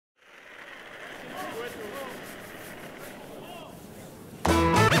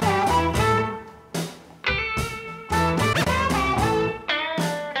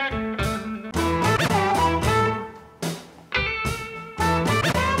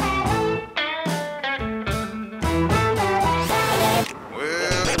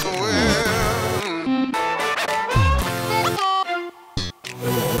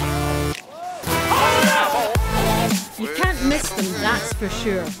That's for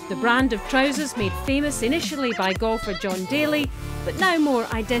sure. The brand of trousers made famous initially by golfer John Daly, but now more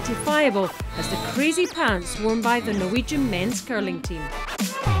identifiable as the crazy pants worn by the Norwegian men's curling team.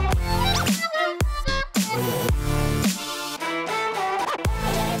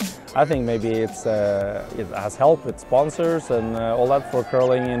 I think maybe it has helped with sponsors and all that for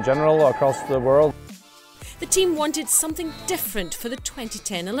curling in general across the world. The team wanted something different for the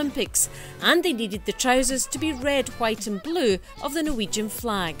 2010 Olympics, and they needed the trousers to be red, white and blue of the Norwegian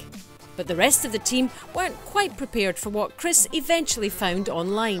flag. But the rest of the team weren't quite prepared for what Chris eventually found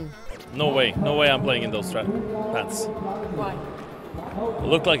online. No way I'm playing in those pants. Why? I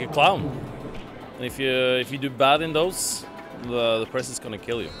look like a clown. And if you do bad in those, the press is gonna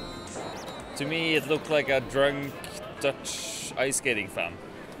kill you. To me it looked like a drunk Dutch ice skating fan.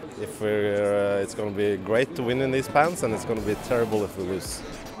 It's going to be great to win in these pants, and it's going to be terrible if we lose.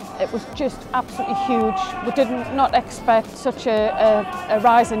 It was just absolutely huge. We did not expect such a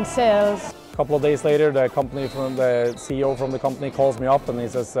rise in sales. A couple of days later, the CEO from the company calls me up and he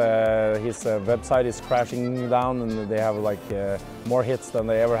says his website is crashing down and they have like more hits than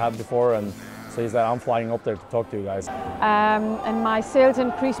they ever had before. And so he said, I'm flying up there to talk to you guys. And my sales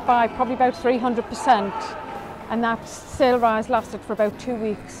increased by probably about 300%. And that sale rise lasted for about 2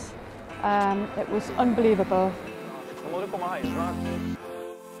 weeks. It was unbelievable.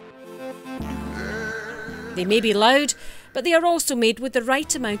 They may be loud, but they are also made with the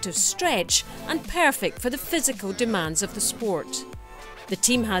right amount of stretch and perfect for the physical demands of the sport. The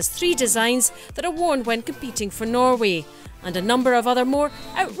team has 3 designs that are worn when competing for Norway, and a number of other more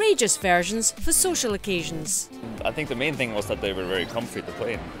outrageous versions for social occasions. I think the main thing was that they were very comfy to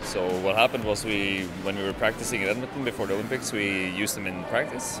play in. So what happened was when we were practicing in Edmonton before the Olympics, we used them in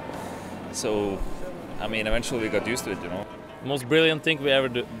practice. So, I mean, eventually we got used to it, you know. The most brilliant thing we ever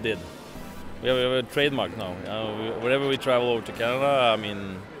did. We have a trademark now. Wherever we travel over to Canada, I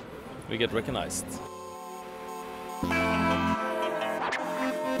mean, we get recognized.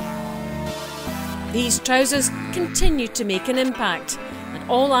 These trousers continue to make an impact, and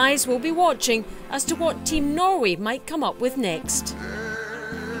all eyes will be watching as to what Team Norway might come up with next.